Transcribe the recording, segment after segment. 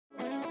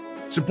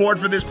Support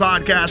for this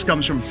podcast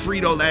comes from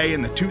Frito-Lay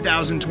and the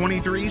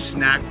 2023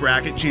 Snack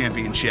Bracket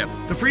Championship.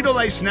 The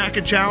Frito-Lay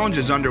Snack-A Challenge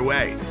is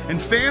underway,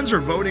 and fans are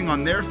voting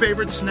on their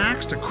favorite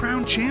snacks to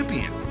crown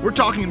champion. We're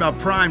talking about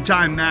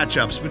prime-time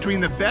matchups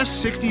between the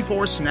best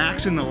 64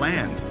 snacks in the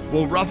land.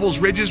 Will Ruffles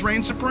Ridges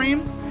reign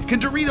supreme?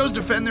 Can Doritos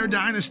defend their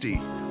dynasty?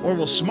 Or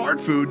will Smart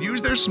Food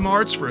use their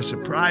smarts for a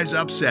surprise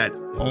upset?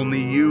 Only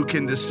you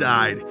can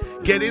decide.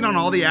 Get in on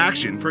all the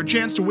action for a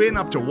chance to win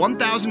up to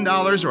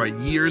 $1,000 or a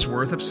year's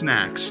worth of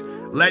snacks.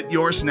 Let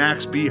your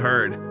snacks be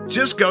heard.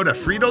 Just go to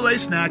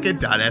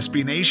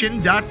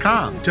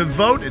fritolaysnacket.sbnation.com to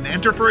vote and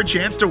enter for a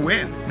chance to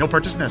win. No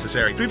purchase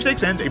necessary.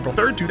 Sweepstakes ends April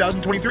 3rd,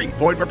 2023.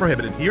 Void where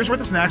prohibited. Year's worth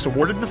of snacks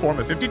awarded in the form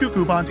of 52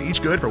 coupons,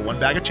 each good for one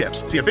bag of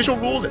chips. See official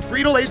rules at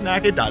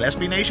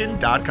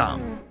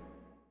fritolaysnacket.sbnation.com.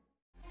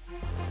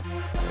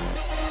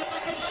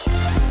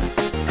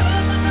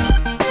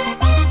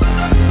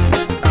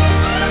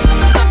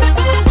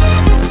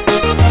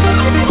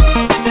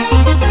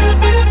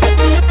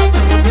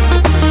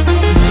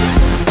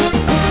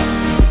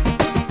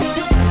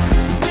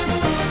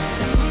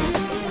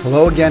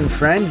 Hello again,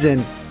 friends,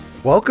 and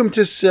welcome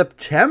to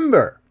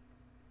September.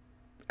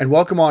 And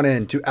welcome on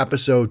in to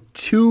episode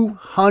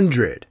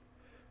 200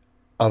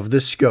 of the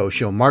Scho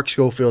Show. Mark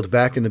Schofield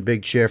back in the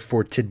big chair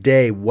for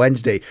today,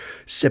 Wednesday,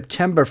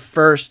 September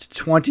 1st,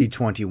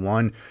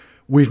 2021.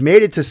 We've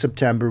made it to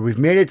September. We've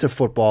made it to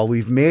football.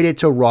 We've made it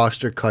to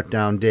roster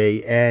cutdown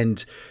day.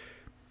 And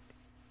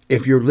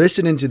if you're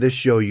listening to this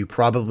show, you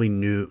probably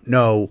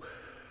know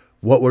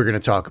what we're going to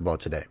talk about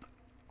today.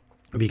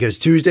 Because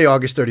Tuesday,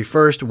 August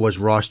 31st was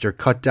roster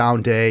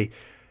cutdown day,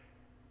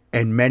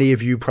 and many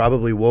of you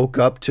probably woke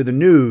up to the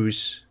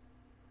news.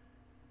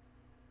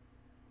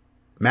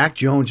 Mac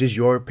Jones is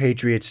your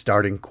Patriots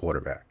starting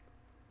quarterback.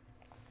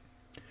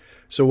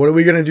 So what are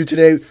we going to do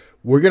today?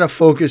 We're going to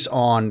focus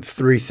on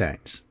three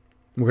things.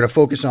 We're going to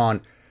focus on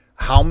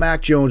how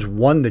Mac Jones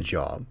won the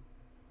job,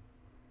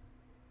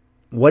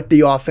 what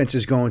the offense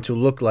is going to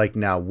look like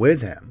now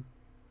with him,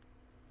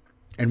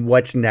 and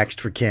what's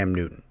next for Cam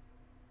Newton.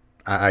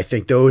 I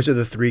think those are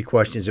the three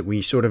questions that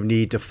we sort of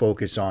need to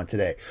focus on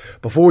today.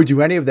 Before we do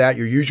any of that,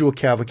 your usual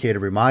cavalcade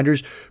of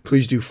reminders,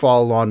 please do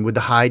follow along with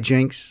the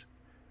hijinks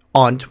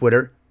on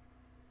Twitter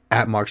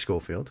at Mark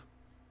Schofield.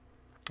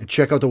 And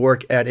check out the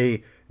work at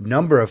a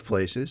number of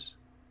places.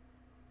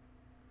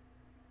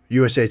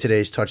 USA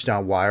Today's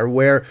Touchdown Wire,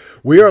 where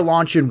we are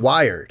launching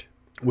Wired,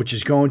 which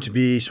is going to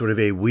be sort of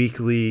a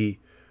weekly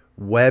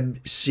web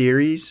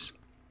series.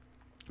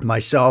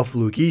 Myself,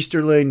 Luke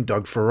Easterling,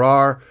 Doug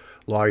Farrar,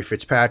 Laurie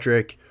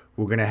Fitzpatrick.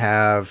 We're going to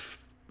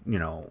have,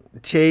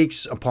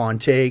 takes upon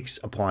takes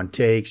upon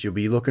takes. You'll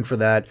be looking for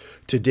that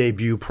to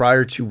debut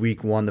prior to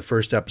week one. The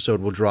first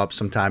episode will drop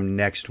sometime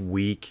next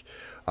week.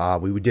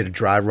 We did a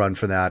dry run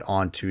for that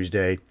on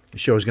Tuesday. The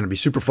show is going to be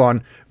super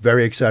fun.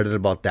 Very excited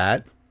about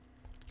that.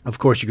 Of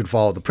course, you can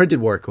follow the printed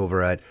work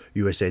over at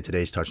USA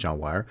Today's Touchdown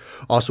Wire.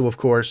 Also, of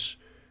course,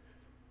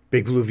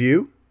 Big Blue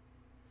View,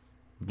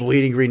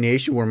 Bleeding Green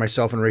Nation, where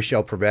myself and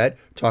Rachel Prevet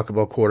talk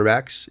about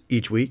quarterbacks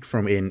each week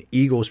from an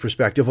Eagles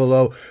perspective.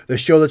 Although the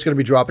show that's going to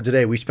be dropping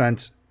today, we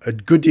spent a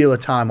good deal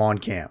of time on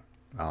Cam.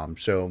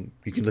 So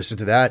you can listen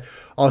to that.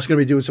 Also going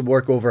to be doing some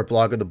work over at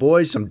Blog of the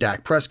Boys, some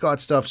Dak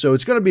Prescott stuff. So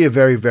it's going to be a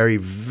very, very,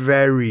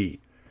 very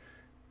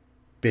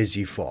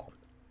busy fall.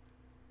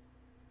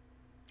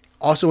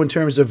 Also, in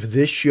terms of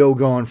this show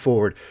going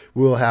forward,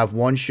 we will have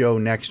one show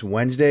next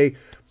Wednesday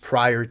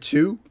prior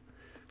to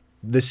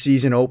the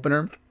season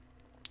opener.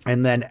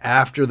 And then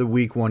after the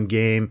week one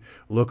game,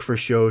 look for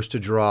shows to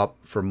drop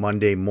for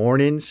Monday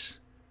mornings.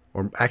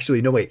 Or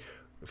actually, no, wait,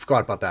 I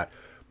forgot about that.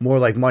 More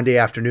like Monday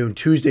afternoon,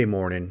 Tuesday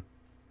morning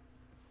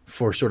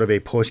for sort of a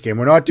post game.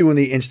 We're not doing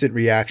the instant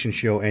reaction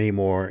show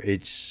anymore.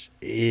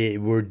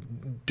 We're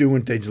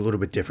doing things a little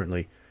bit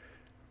differently.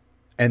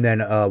 And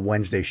then a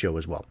Wednesday show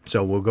as well.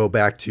 So we'll go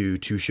back to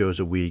 2 shows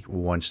a week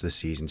once the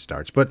season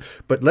starts. But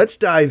let's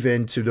dive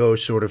into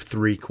those sort of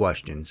 3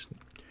 questions.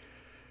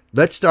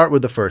 Let's start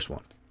with the first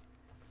one.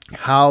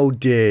 How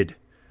did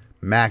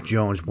Mac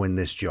Jones win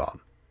this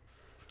job?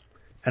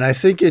 And I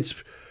think it's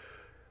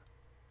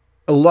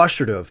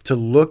illustrative to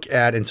look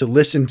at and to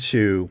listen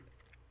to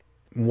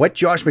what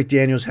Josh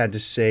McDaniels had to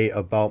say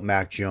about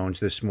Mac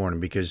Jones this morning,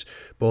 because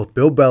both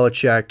Bill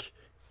Belichick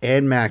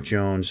and Mac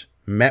Jones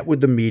met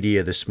with the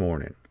media this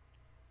morning.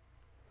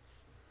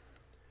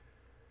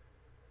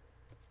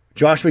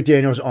 Josh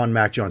McDaniels on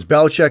Mac Jones.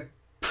 Belichick,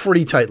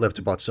 pretty tight-lipped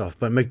about stuff,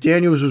 but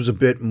McDaniels was a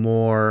bit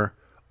more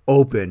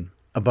open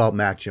about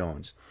Mac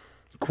Jones.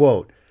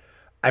 Quote,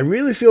 I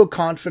really feel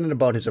confident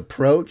about his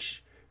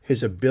approach,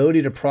 his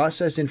ability to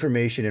process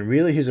information, and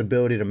really his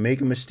ability to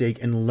make a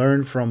mistake and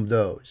learn from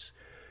those.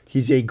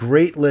 He's a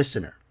great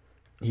listener.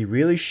 He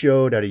really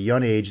showed at a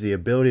young age the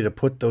ability to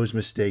put those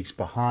mistakes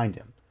behind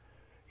him.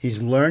 He's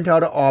learned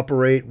how to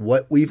operate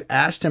what we've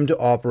asked him to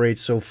operate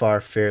so far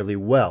fairly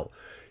well.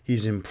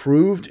 He's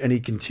improved and he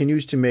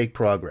continues to make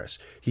progress.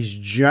 He's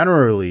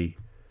generally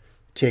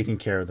taking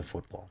care of the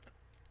football.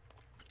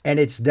 And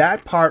it's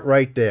that part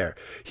right there.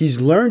 He's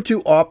learned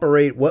to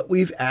operate what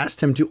we've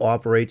asked him to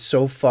operate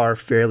so far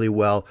fairly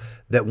well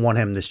that won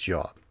him this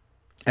job.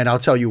 And I'll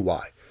tell you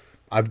why.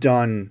 I've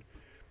done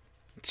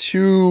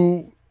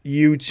 2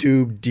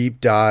 YouTube deep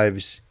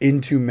dives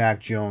into Mac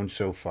Jones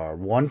so far.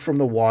 One from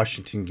the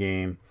Washington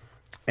game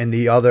and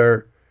the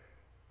other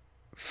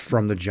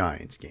from the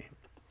Giants game.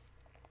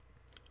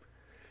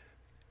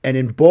 And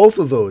in both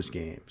of those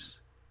games,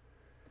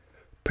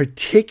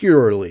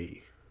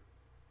 particularly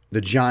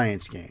the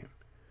Giants game,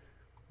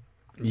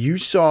 you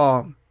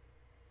saw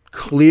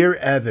clear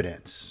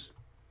evidence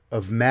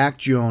of Mac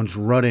Jones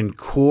running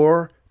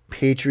core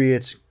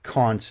Patriots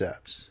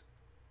concepts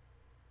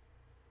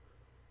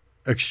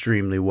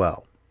extremely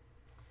well.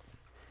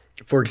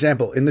 For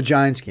example, in the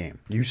Giants game,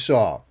 you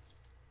saw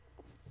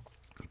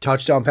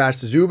touchdown pass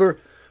to Zuber,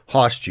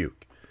 Haas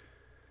juke.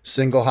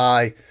 Single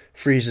high,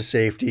 freeze a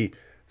safety,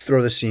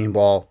 throw the seam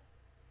ball,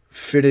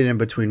 fit it in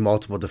between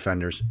multiple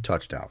defenders,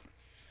 touchdown.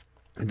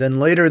 And then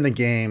later in the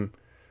game,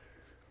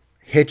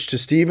 hitch to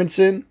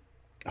Stevenson,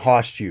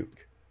 Haas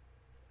juke.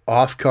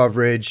 Off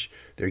coverage,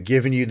 they're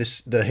giving you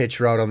the hitch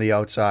route on the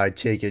outside,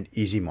 take it,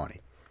 easy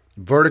money.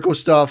 Vertical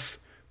stuff,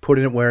 put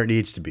it where it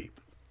needs to be.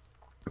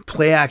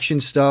 Play action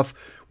stuff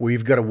where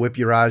you've got to whip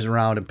your eyes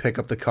around and pick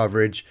up the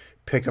coverage,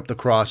 pick up the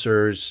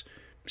crossers,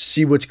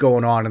 see what's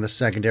going on in the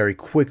secondary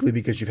quickly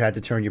because you've had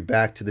to turn your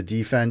back to the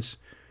defense.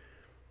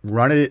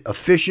 Running it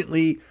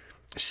efficiently,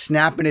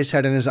 snapping his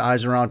head and his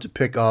eyes around to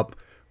pick up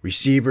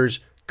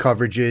receivers,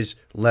 coverages,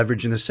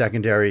 leverage in the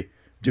secondary,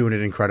 doing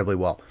it incredibly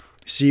well.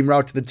 Seam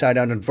route to the tight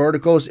end and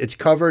verticals, it's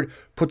covered,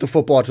 put the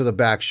football to the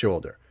back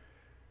shoulder.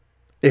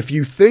 If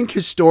you think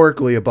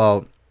historically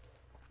about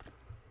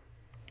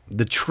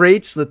the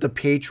traits that the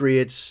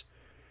Patriots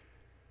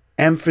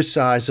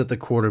emphasize at the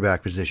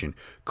quarterback position,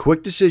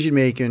 quick decision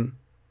making,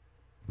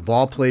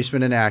 ball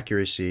placement and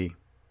accuracy,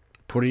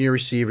 putting your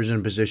receivers in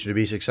a position to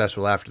be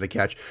successful after the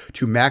catch,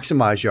 to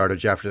maximize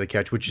yardage after the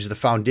catch, which is the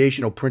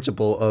foundational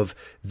principle of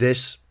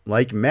this,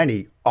 like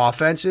many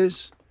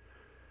offenses.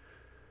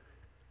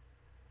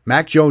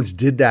 Mac Jones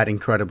did that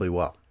incredibly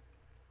well.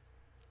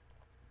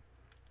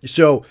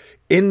 So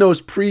in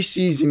those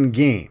preseason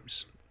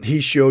games,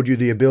 he showed you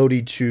the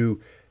ability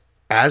to,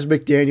 as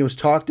McDaniels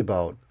talked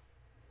about,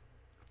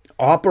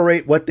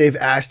 operate what they've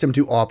asked him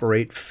to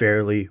operate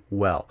fairly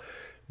well.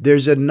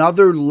 There's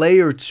another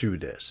layer to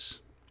this,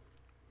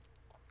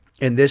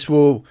 and this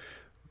will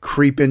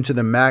creep into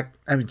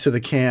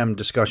the Cam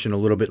discussion a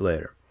little bit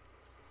later.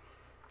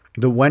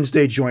 The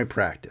Wednesday joint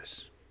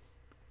practice.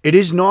 It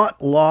is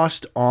not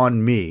lost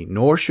on me,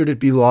 nor should it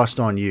be lost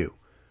on you.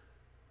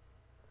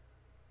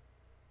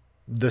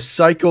 The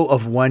cycle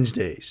of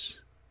Wednesdays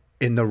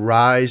in the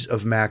rise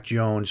of Mac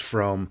Jones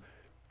from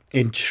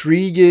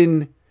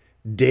intriguing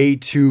day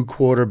 2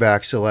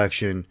 quarterback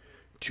selection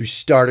to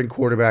starting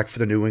quarterback for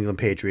the New England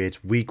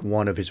Patriots week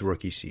 1 of his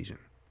rookie season.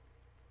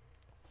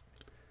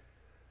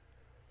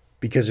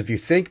 Because if you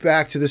think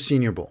back to the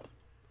Senior Bowl,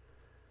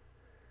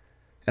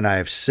 and I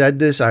have said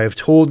this, I have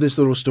told this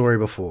little story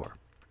before,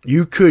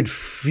 you could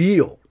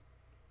feel,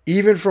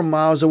 even from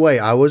miles away,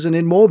 I wasn't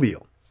in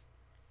Mobile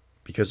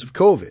because of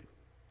COVID,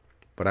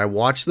 but I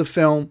watched the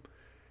film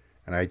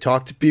and I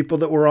talked to people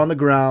that were on the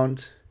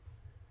ground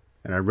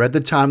and I read the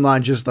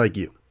timeline just like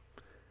you.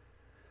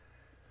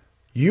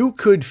 You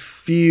could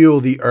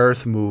feel the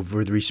earth move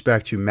with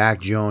respect to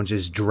Mac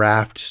Jones'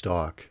 draft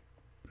stock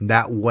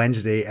that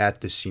Wednesday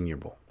at the Senior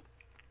Bowl.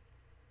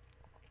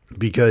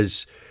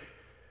 Because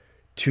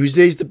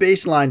Tuesday's the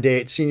baseline day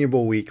at Senior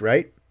Bowl week,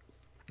 right?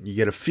 You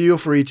get a feel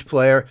for each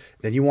player.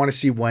 Then you want to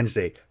see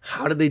Wednesday.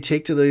 How did they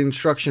take to the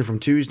instruction from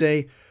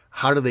Tuesday?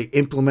 How do they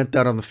implement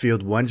that on the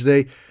field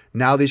Wednesday?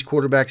 Now these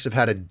quarterbacks have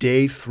had a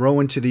day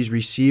throwing to these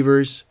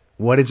receivers.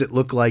 What does it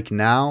look like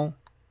now?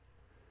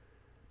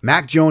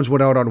 Mac Jones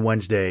went out on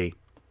Wednesday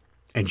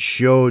and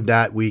showed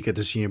that week at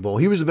the Senior Bowl.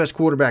 He was the best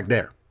quarterback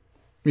there.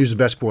 He was the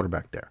best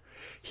quarterback there.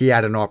 He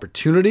had an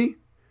opportunity,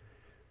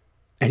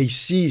 and he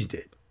seized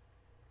it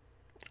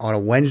on a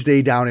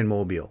Wednesday down in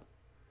Mobile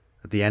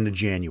at the end of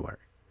January.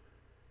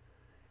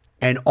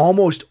 And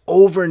almost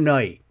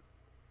overnight,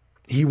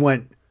 he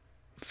went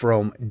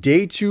from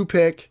day 2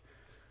 pick,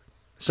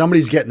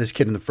 somebody's getting this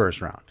kid in the first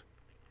round.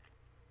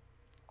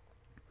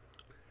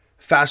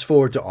 Fast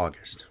forward to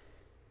August.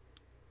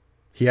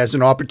 He has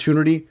an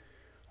opportunity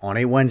on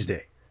a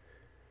Wednesday.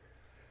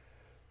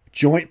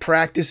 Joint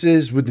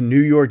practices with the New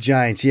York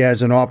Giants. He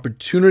has an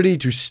opportunity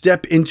to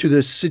step into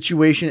this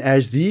situation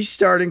as the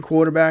starting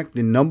quarterback,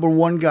 the number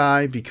 1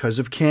 guy because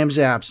of Cam's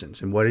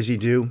absence. And what does he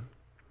do?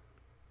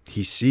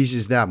 He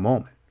seizes that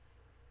moment.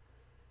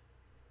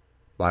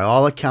 By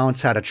all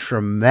accounts, had a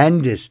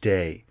tremendous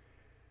day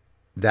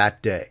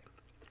that day.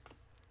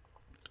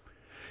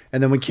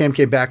 And then when Cam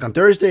came back on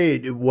Thursday,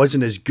 it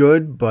wasn't as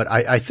good, but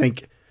I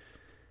think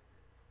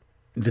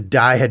the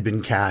die had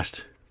been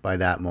cast by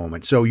that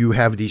moment. So you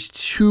have these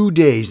 2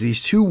 days,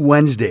 these 2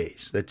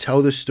 Wednesdays that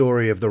tell the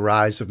story of the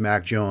rise of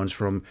Mac Jones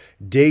from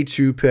day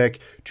 2 pick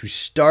to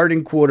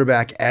starting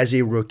quarterback as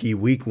a rookie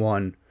week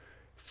 1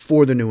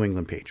 for the New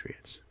England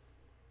Patriots.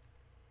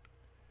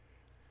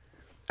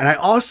 And I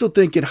also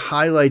think it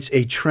highlights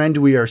a trend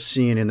we are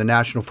seeing in the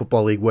National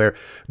Football League where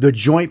the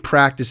joint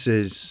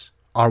practices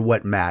are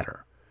what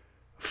matter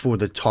for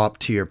the top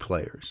tier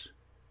players.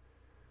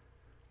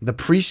 The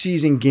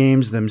preseason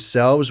games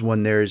themselves,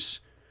 when there's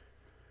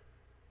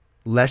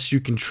less you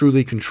can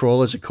truly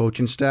control as a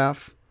coaching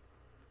staff,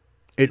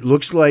 it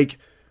looks like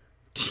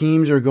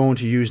teams are going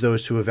to use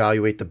those to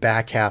evaluate the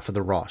back half of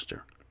the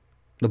roster.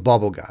 The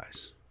bubble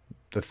guys,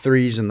 the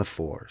 3s and the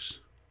 4s.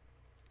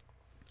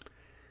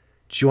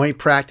 Joint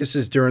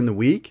practices during the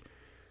week,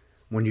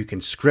 when you can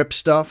script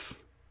stuff,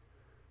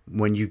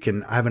 when you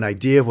can have an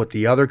idea of what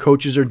the other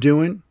coaches are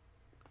doing,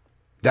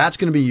 that's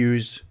going to be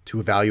used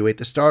to evaluate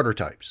the starter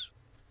types.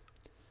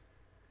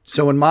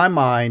 So in my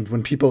mind,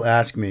 when people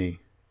ask me,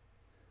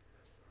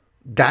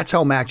 that's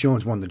how Mac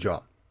Jones won the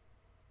job.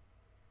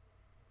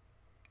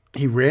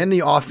 He ran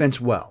the offense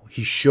well.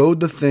 He showed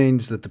the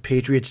things that the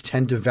Patriots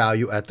tend to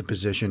value at the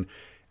position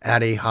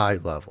at a high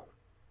level.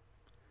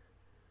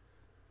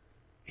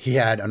 He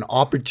had an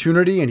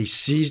opportunity and he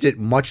seized it,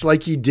 much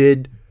like he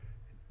did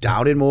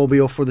down in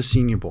Mobile for the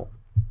Senior Bowl.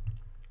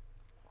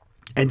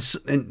 And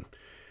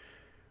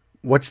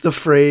what's the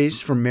phrase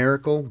from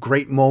Miracle?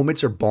 Great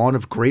moments are born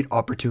of great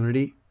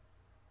opportunity.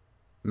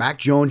 Mac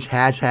Jones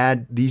has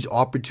had these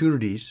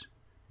opportunities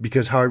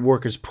because hard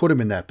work has put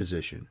him in that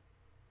position.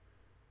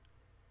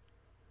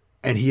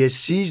 And he has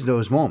seized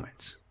those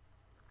moments.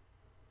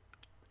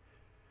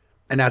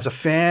 And as a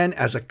fan,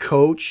 as a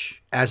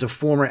coach, as a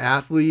former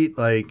athlete,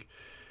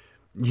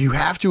 you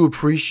have to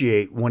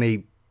appreciate when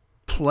a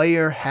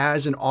player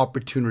has an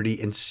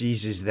opportunity and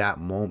seizes that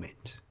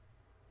moment.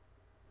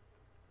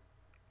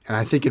 And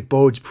I think it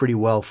bodes pretty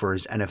well for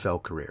his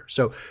NFL career.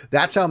 So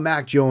that's how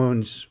Mac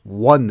Jones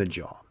won the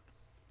job.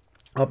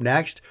 Up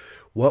next,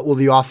 what will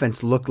the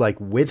offense look like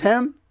with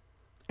him?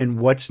 And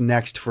what's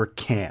next for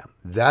Cam?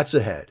 That's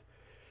ahead.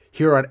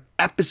 Here on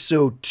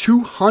episode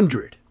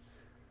 200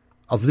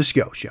 of The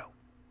Scho Show.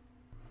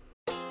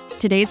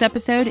 Today's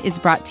episode is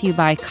brought to you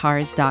by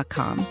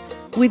Cars.com.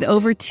 With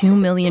over 2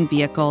 million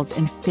vehicles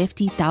and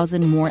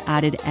 50,000 more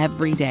added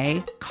every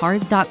day,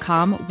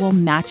 Cars.com will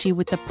match you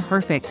with the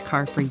perfect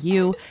car for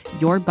you,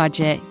 your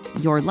budget,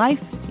 your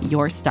life,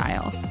 your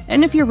style.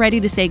 And if you're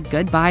ready to say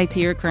goodbye to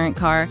your current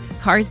car,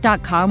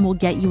 Cars.com will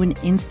get you an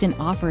instant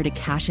offer to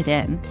cash it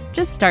in.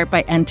 Just start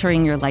by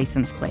entering your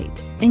license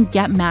plate and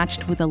get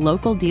matched with a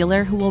local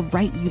dealer who will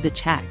write you the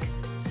check.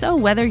 So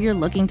whether you're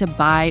looking to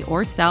buy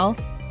or sell,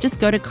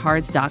 just go to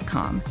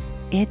Cars.com.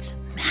 It's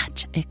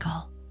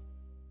magical.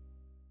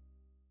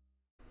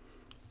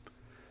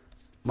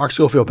 Mark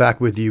Schofield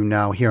back with you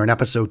now here on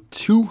episode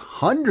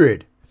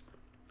 200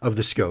 of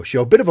The Scho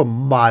Show. A bit of a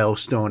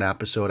milestone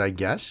episode, I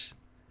guess.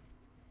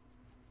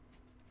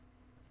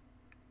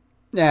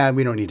 Nah,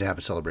 we don't need to have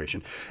a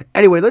celebration.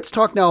 Anyway, let's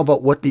talk now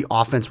about what the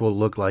offense will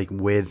look like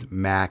with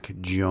Mac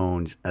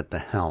Jones at the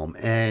helm.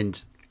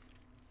 And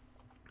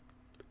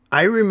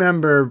I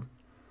remember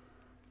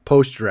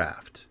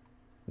post-draft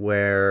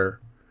where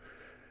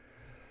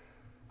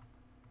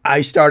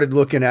I started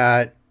looking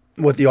at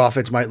what the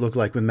offense might look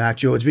like with Mac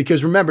Jones.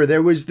 Because remember,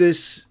 there was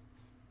this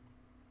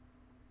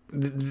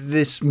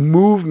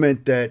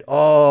movement that,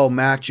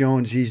 Mac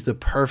Jones, he's the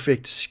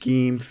perfect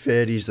scheme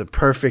fit. He's the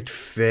perfect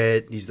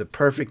fit. He's the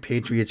perfect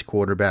Patriots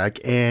quarterback.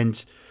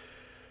 And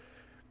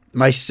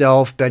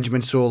myself,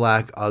 Benjamin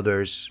Solak,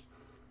 others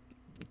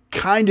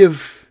kind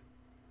of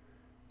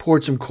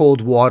poured some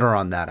cold water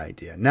on that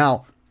idea.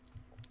 Now,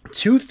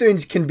 two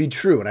things can be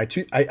true.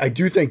 And I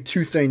do think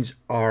two things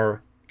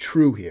are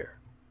true here.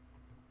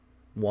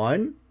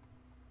 One,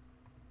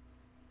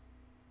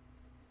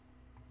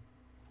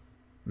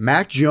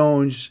 Mac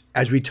Jones,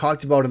 as we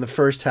talked about in the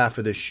first half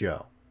of this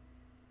show,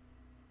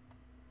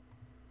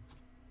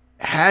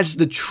 has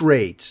the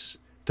traits,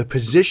 the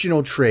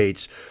positional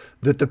traits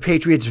that the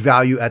Patriots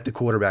value at the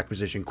quarterback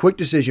position. Quick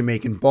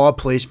decision-making, ball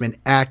placement,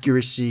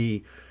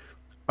 accuracy,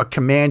 a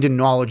command and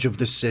knowledge of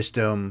the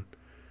system,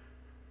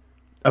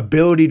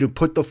 ability to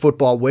put the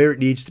football where it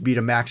needs to be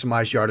to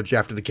maximize yardage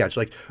after the catch.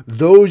 Like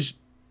those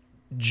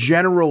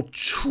general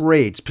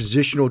traits,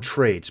 positional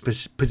traits,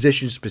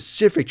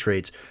 position-specific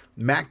traits,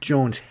 Mac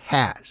Jones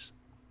has.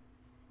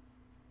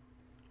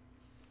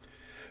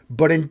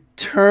 But in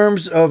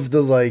terms of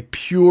the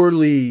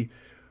purely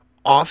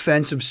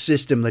offensive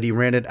system that he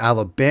ran at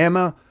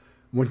Alabama,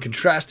 when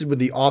contrasted with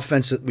the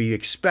offense that we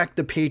expect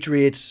the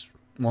Patriots,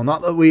 well,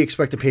 not that we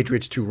expect the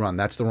Patriots to run,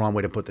 that's the wrong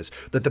way to put this,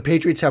 that the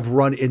Patriots have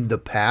run in the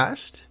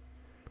past,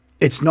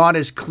 it's not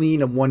as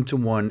clean a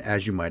one-to-one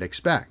as you might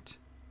expect.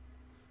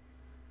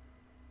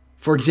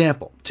 For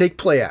example, take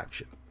play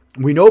action.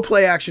 We know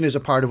play action is a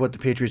part of what the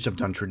Patriots have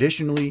done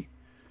traditionally,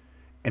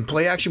 and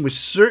play action was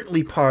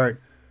certainly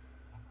part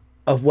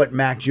of what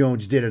Mac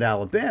Jones did at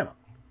Alabama.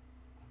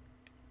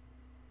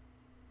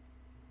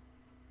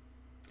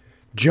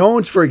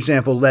 Jones, for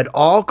example, led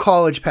all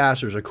college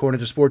passers,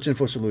 according to Sports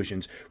Info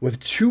Solutions, with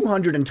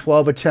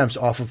 212 attempts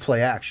off of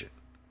play action.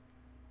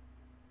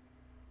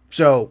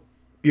 So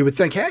you would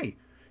think, hey,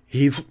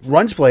 he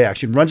runs play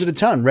action, runs it a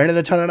ton, ran it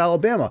a ton at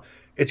Alabama.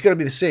 It's going to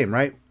be the same,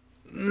 right?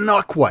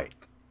 Not quite.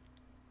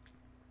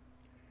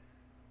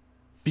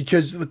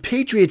 Because the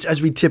Patriots,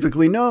 as we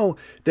typically know,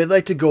 they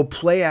like to go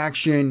play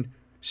action.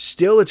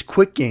 Still, it's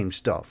quick game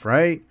stuff,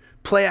 right?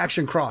 Play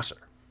action crosser.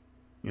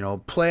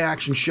 Play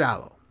action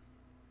shallow.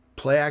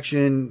 Play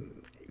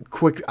action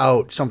quick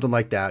out, something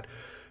like that.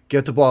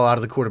 Get the ball out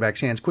of the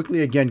quarterback's hands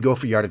quickly. Again, go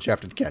for yardage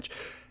after the catch.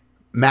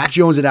 Mac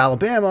Jones at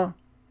Alabama,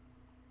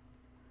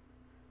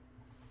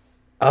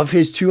 of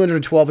his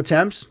 212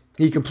 attempts,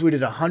 he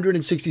completed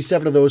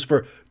 167 of those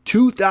for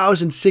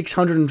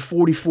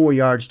 2,644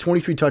 yards,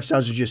 23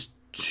 touchdowns, and just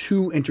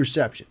 2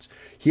 interceptions.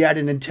 He had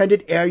an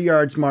intended air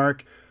yards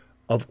mark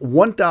of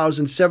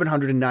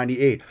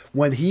 1,798.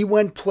 When he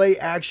went play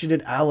action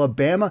in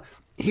Alabama,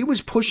 he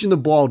was pushing the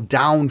ball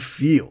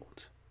downfield.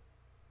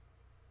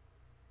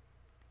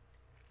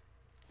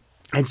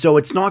 And so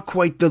it's not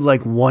quite the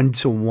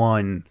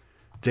one-to-one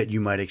that you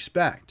might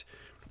expect.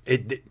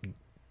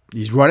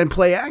 He's running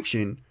play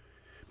action,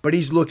 but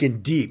he's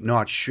looking deep,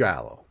 not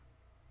shallow.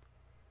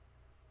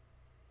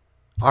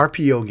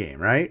 RPO game,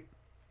 right?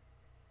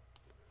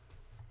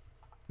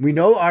 We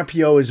know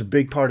RPO is a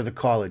big part of the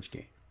college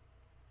game.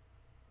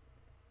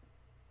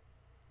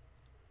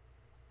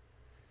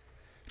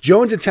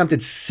 Jones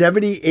attempted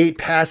 78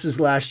 passes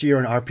last year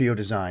in RPO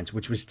designs,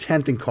 which was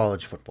 10th in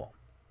college football.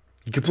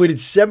 He completed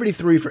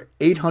 73 for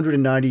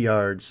 890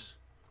 yards,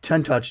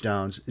 10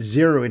 touchdowns,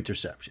 0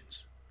 interceptions.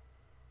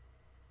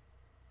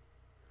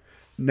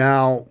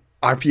 Now,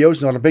 RPO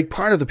is not a big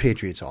part of the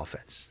Patriots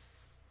offense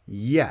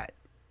yet.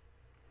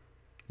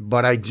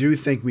 But I do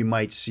think we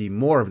might see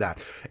more of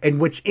that. And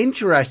what's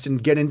interesting,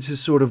 get into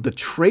sort of the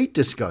trait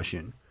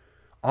discussion,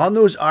 on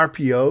those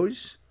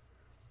RPOs,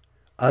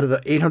 out of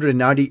the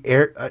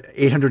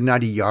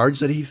 890 yards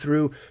that he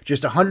threw,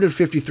 just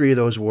 153 of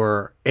those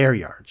were air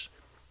yards.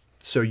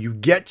 So you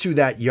get to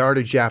that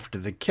yardage after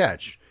the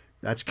catch.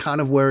 That's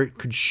kind of where it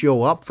could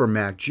show up for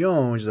Mac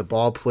Jones, the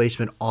ball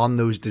placement on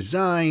those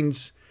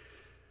designs,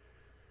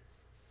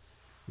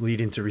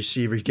 leading to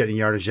receivers getting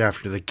yardage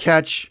after the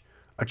catch,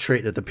 a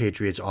trait that the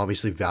Patriots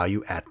obviously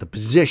value at the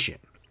position.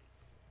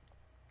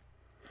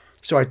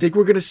 So I think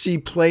we're going to see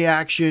play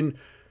action.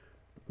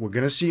 We're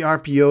going to see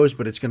RPOs,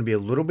 but it's going to be a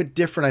little bit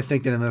different, I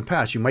think, than in the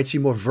past. You might see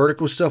more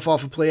vertical stuff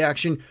off of play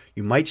action.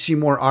 You might see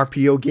more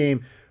RPO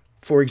game.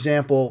 For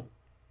example,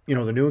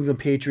 the New England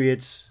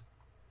Patriots,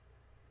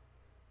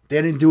 they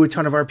didn't do a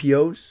ton of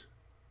RPOs.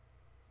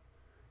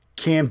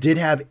 Cam did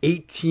have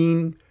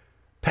 18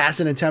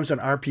 passing attempts on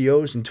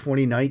RPOs in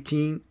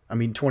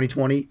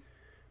 2020.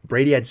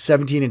 Brady had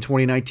 17 in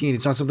 2019.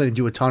 It's not something to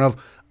do a ton of.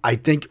 I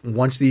think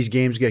once these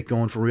games get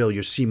going for real,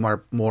 you'll see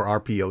more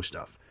RPO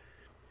stuff.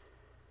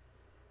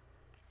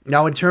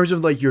 Now, in terms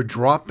of your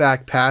drop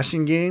back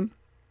passing game,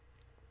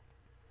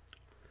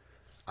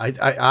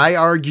 I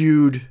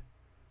argued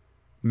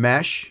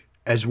mesh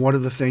as one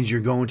of the things you're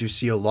going to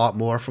see a lot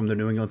more from the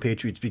New England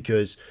Patriots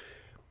because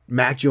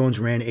Mac Jones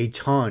ran a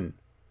ton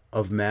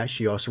of mesh.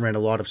 He also ran a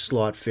lot of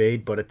slot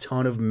fade, but a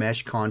ton of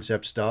mesh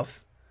concept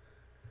stuff.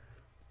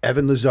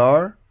 Evan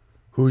Lazar,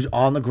 who's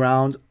on the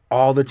ground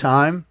all the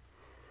time,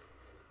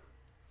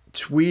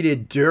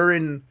 tweeted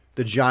during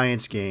the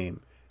Giants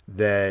game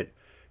that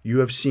you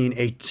have seen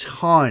a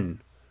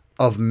ton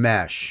of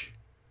mesh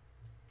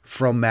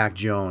from Mac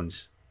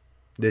Jones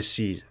this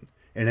season.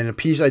 And in a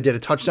piece I did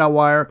at Touchdown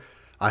Wire,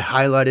 I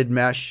highlighted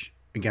mesh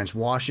against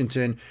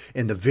Washington.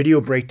 In the video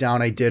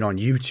breakdown I did on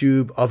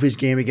YouTube of his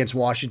game against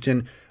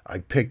Washington, I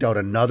picked out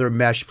another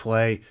mesh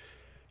play.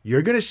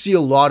 You're going to see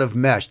a lot of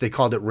mesh. They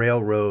called it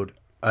railroad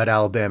at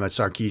Alabama at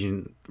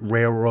Sarkisian.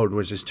 Railroad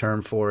was his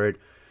term for it.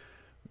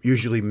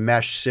 Usually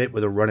mesh sit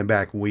with a running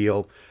back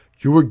wheel.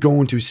 You are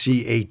going to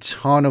see a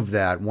ton of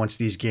that once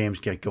these games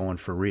get going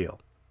for real.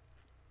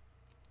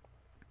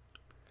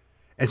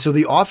 And so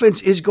the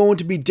offense is going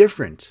to be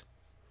different.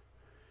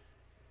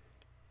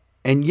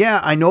 And yeah,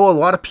 I know a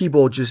lot of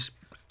people just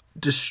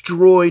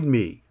destroyed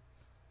me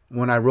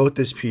when I wrote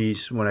this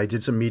piece, when I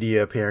did some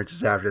media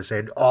appearances after,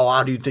 saying,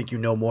 how do you think you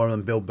know more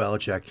than Bill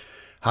Belichick?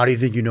 How do you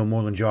think you know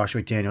more than Josh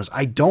McDaniels?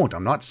 I don't.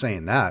 I'm not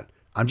saying that.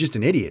 I'm just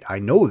an idiot. I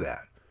know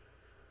that.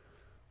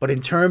 But in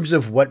terms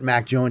of what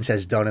Mac Jones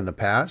has done in the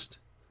past,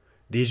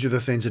 these are the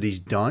things that he's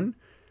done.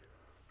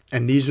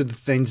 And these are the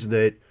things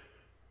that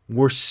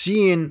we're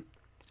seeing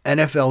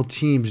NFL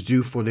teams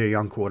do for their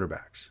young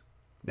quarterbacks.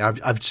 Now,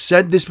 I've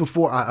said this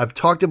before. I've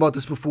talked about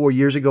this before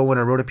years ago when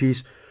I wrote a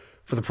piece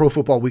for the Pro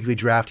Football Weekly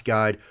Draft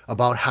Guide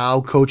about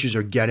how coaches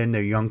are getting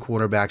their young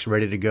quarterbacks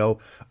ready to go.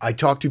 I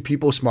talked to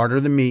people smarter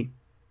than me,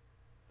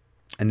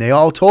 and they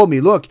all told me,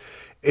 look,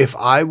 if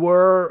I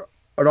were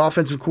an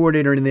offensive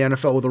coordinator in the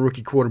NFL with a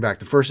rookie quarterback,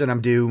 the first thing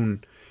I'm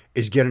doing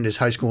is getting his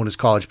high school and his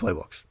college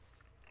playbooks.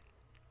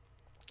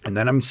 And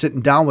then I'm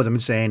sitting down with him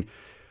and saying,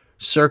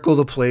 circle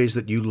the plays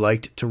that you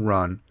liked to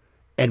run,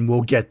 and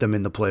we'll get them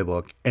in the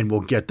playbook, and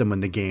we'll get them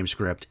in the game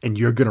script, and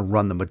you're going to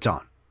run them a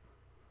ton.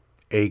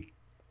 A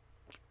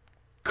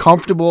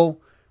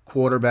comfortable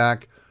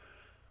quarterback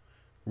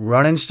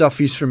running stuff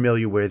he's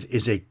familiar with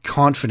is a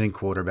confident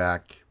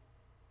quarterback.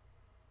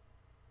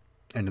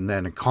 And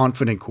then a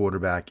confident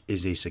quarterback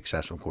is a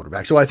successful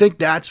quarterback. So I think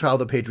that's how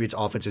the Patriots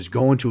offense is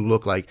going to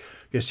look like.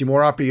 You're going to see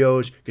more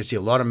RPOs. You're going to see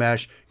a lot of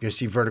mesh. You're going to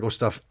see vertical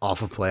stuff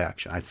off of play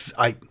action.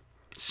 I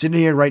sitting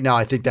here right now,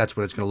 I think that's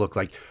what it's going to look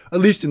like, at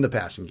least in the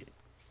passing game.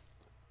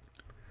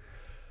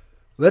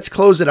 Let's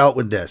close it out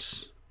with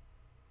this.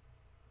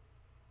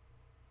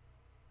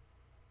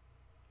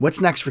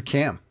 What's next for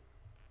Cam?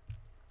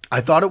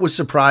 I thought it was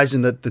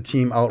surprising that the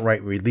team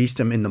outright released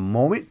him in the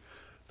moment.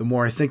 The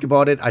more I think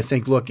about it, I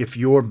think, look, if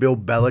you're Bill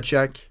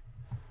Belichick,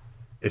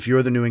 if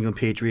you're the New England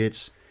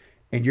Patriots,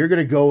 and you're going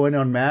to go in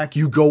on Mac,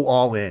 you go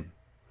all in.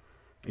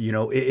 You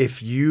know,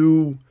 if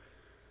you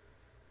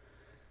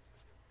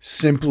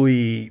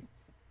simply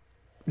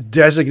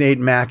designate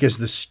Mac as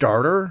the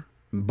starter,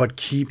 but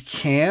keep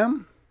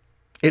Cam,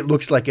 it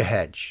looks like a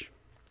hedge.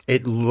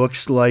 It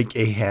looks like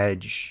a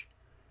hedge.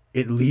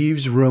 It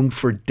leaves room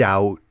for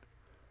doubt.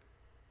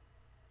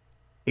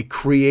 It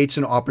creates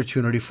an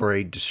opportunity for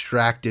a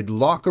distracted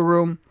locker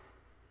room.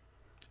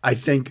 I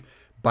think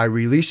by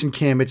releasing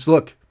Cam, it's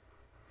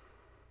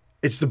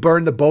the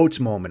burn the boats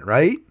moment,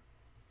 right?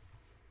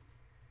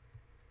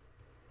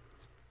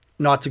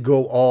 Not to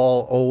go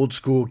all old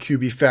school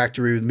QB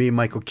factory with me and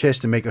Michael Kiss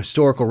to make a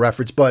historical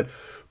reference, but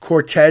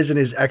Cortez and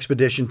his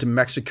expedition to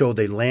Mexico,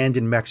 they land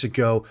in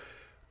Mexico.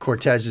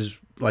 Cortez's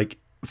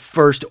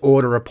first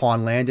order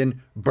upon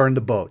landing, burn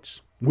the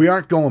boats. We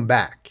aren't going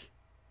back.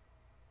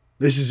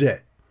 This is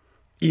it.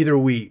 Either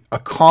we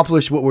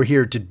accomplish what we're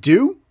here to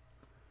do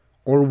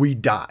or we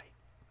die.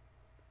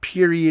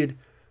 Period.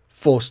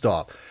 Full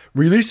stop.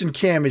 Releasing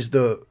Cam is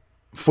the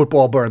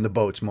football burn the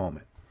boats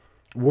moment.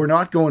 We're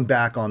not going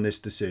back on this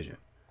decision.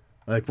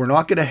 We're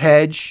not going to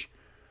hedge.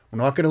 We're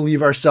not going to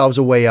leave ourselves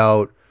a way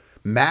out.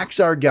 Mac's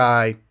our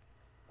guy.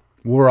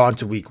 We're on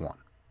to week 1.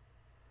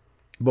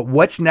 But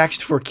what's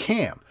next for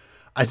Cam?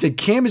 I think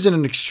Cam is in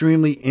an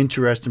extremely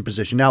interesting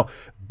position. Now,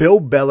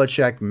 Bill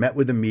Belichick met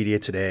with the media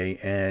today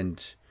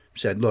and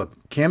said,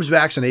 look, Cam's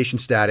vaccination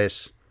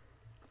status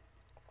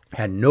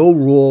had no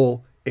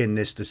role in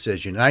this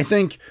decision. And I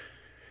think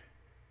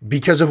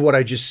because of what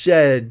I just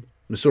said,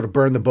 the sort of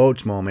burn the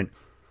boats moment,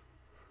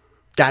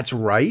 that's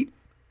right.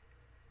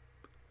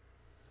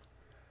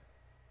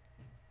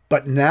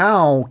 But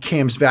now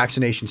Cam's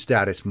vaccination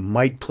status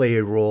might play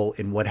a role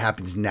in what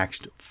happens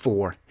next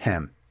for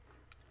him.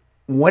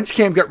 Once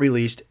Cam got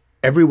released,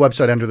 every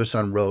website under the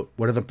sun wrote,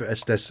 what are the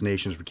best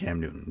destinations for Cam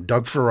Newton?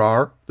 Doug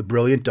Farrar, the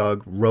brilliant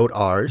Doug, wrote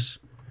ours.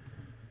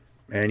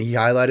 And he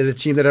highlighted a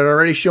team that had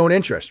already shown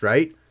interest,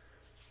 right?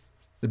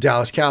 The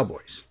Dallas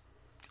Cowboys.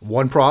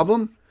 One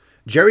problem,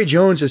 Jerry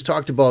Jones has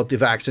talked about the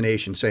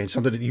vaccination, saying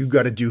something that you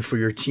got to do for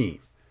your team.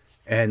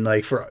 And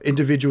for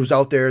individuals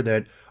out there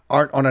that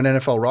aren't on an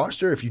NFL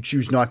roster, if you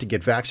choose not to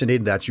get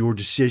vaccinated, that's your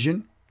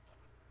decision.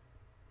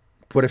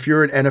 But if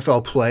you're an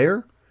NFL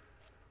player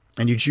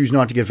and you choose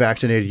not to get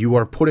vaccinated, you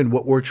are putting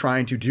what we're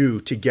trying to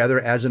do together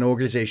as an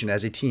organization,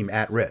 as a team,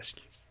 at risk.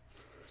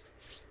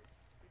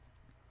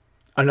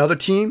 Another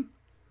team,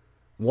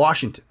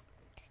 Washington.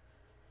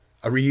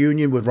 A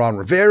reunion with Ron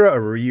Rivera, a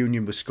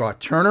reunion with Scott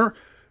Turner.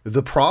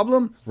 The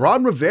problem,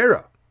 Ron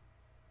Rivera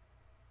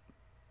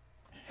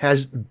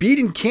has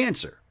beaten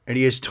cancer, and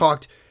he has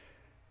talked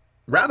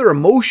rather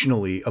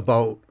emotionally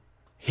about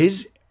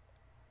his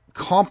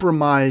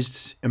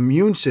compromised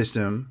immune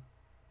system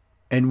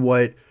and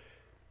what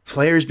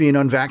players being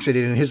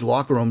unvaccinated in his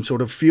locker room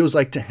sort of feels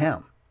like to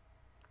him.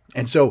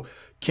 And so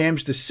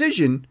Cam's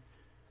decision,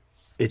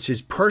 it's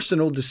his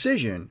personal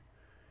decision,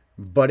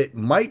 but it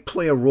might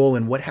play a role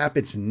in what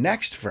happens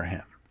next for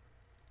him.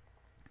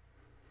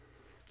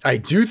 I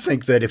do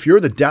think that if you're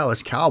the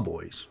Dallas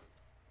Cowboys,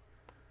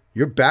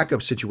 your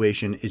backup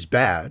situation is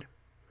bad.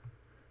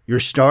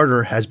 Your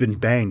starter has been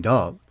banged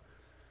up.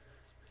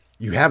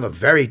 You have a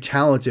very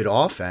talented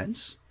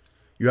offense.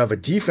 You have a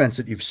defense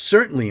that you've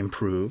certainly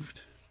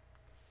improved.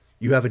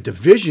 You have a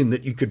division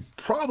that you could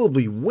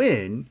probably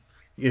win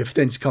if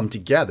things come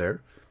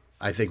together.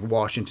 I think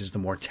Washington's the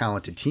more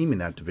talented team in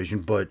that division,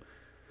 but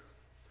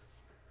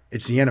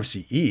it's the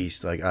NFC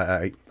East.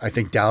 I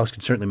think Dallas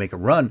can certainly make a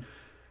run.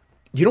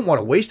 You don't want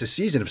to waste a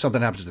season if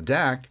something happens to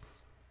Dak.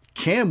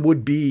 Cam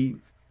would be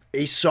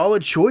a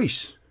solid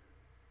choice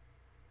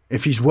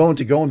if he's willing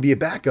to go and be a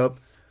backup.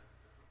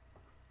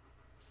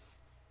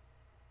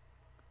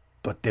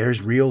 But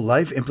there's real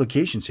life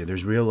implications here.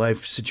 There's real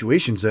life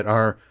situations that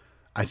are,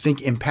 I think,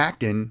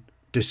 impacting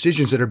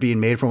decisions that are being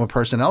made from a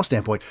personnel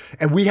standpoint.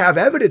 And we have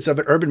evidence of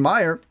it. Urban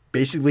Meyer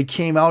basically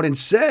came out and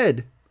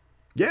said,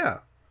 yeah,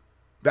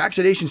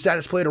 vaccination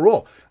status played a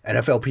role.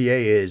 NFLPA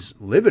is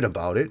livid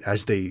about it,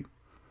 as they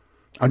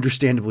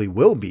understandably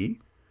will be.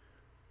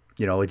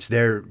 You know, it's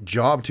their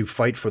job to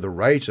fight for the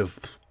rights of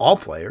all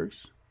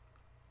players.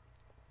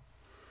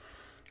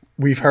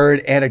 We've heard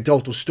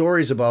anecdotal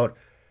stories about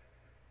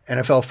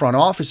NFL front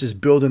offices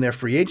building their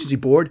free agency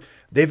board.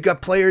 They've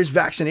got players'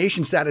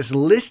 vaccination status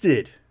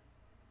listed.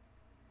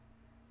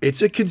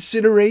 It's a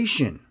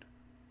consideration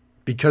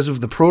because of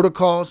the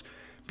protocols,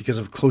 because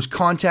of close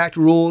contact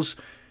rules.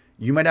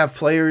 You might have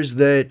players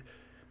that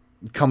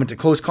come into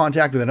close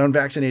contact with an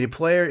unvaccinated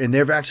player, and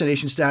their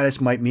vaccination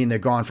status might mean they're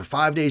gone for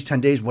 5 days, 10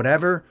 days,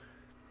 whatever,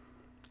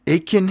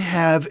 it can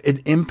have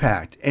an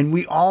impact. And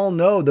we all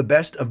know the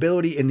best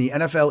ability in the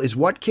NFL is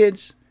what,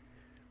 kids?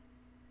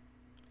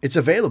 It's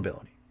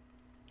availability.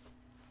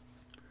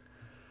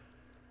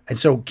 And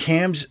so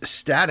Cam's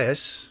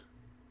status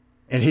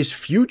and his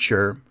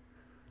future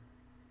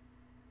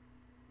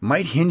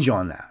might hinge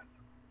on that.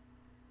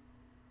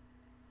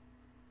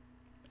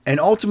 And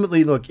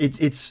ultimately, look,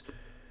 it's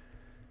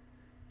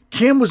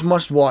Cam was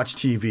must-watch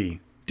TV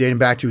dating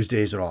back to his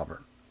days at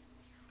Auburn.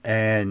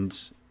 And,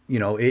 you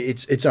know,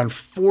 it's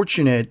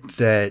unfortunate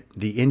that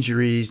the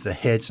injuries, the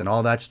hits, and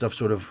all that stuff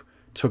sort of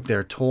took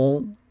their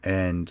toll.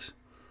 And,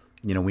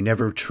 you know, we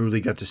never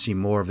truly got to see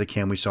more of the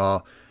Cam we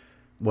saw,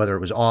 whether it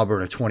was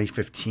Auburn or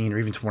 2015 or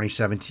even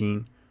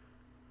 2017.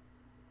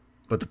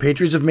 But the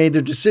Patriots have made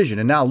their decision.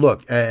 And now,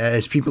 look,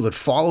 as people that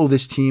follow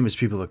this team, as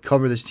people that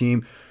cover this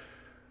team,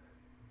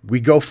 we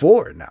go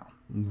forward now.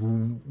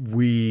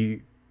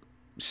 We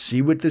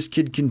see what this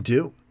kid can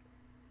do.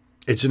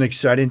 It's an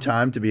exciting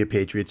time to be a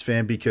Patriots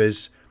fan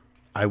because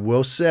I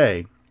will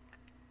say,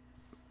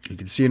 you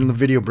can see it in the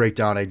video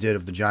breakdown I did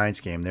of the Giants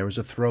game. There was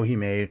a throw he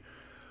made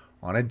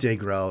on a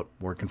dig route,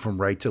 working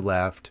from right to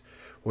left,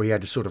 where he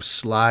had to sort of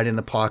slide in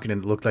the pocket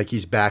and it looked like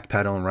he's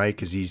backpedaling, right?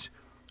 Because he's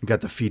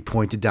got the feet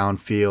pointed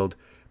downfield,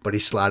 but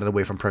he's sliding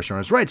away from pressure on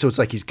his right. So it's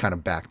like he's kind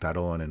of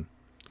backpedaling and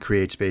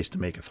create space to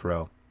make a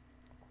throw.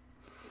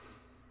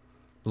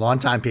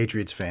 Longtime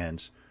Patriots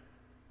fans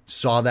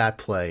saw that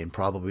play and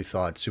probably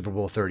thought Super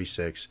Bowl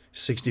 36,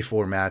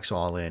 64 max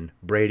all in,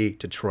 Brady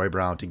to Troy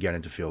Brown to get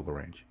into field goal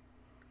range.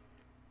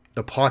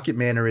 The pocket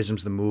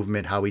mannerisms, the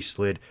movement, how he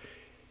slid,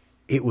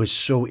 it was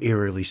so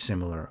eerily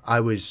similar. I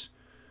was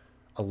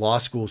a law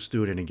school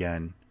student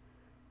again,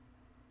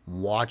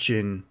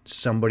 watching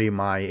somebody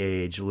my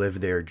age live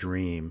their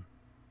dream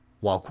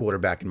while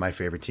quarterbacking my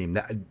favorite team.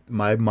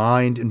 My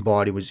mind and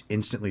body was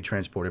instantly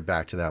transported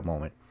back to that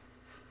moment.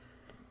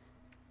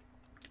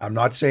 I'm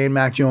not saying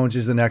Mac Jones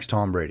is the next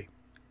Tom Brady.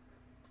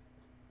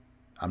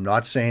 I'm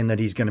not saying that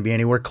he's going to be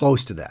anywhere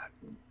close to that.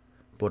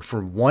 But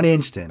for one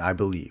instant, I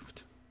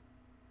believed.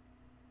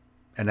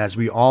 And as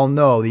we all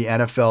know, the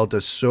NFL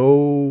does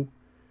so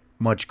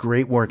much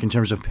great work in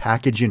terms of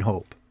packaging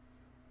hope.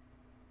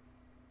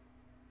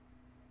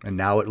 And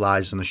now it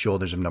lies on the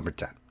shoulders of number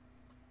 10.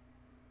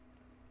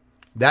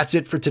 That's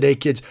it for today,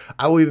 kids.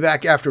 I will be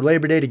back after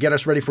Labor Day to get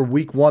us ready for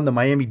week 1, the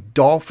Miami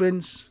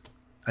Dolphins.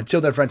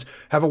 Until then, friends,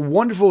 have a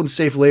wonderful and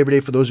safe Labor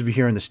Day for those of you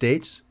here in the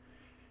States.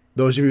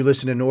 Those of you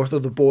listening north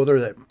of the border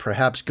that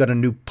perhaps got a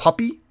new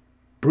puppy,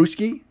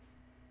 Brewski.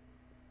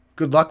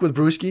 Good luck with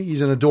Brewski.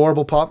 He's an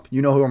adorable pup.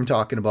 You know who I'm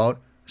talking about.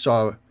 I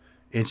saw an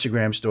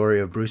Instagram story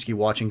of Brewski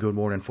watching Good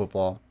Morning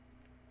Football.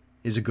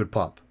 He's a good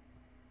pup.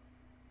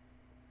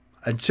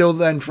 Until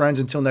then, friends,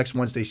 until next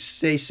Wednesday,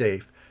 stay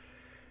safe.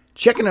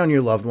 Checking on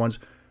your loved ones.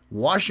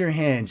 Wash your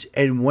hands.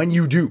 And when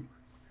you do,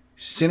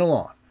 sin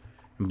along.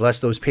 And bless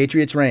those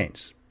Patriots'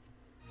 reigns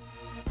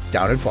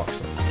down in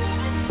Foxborough.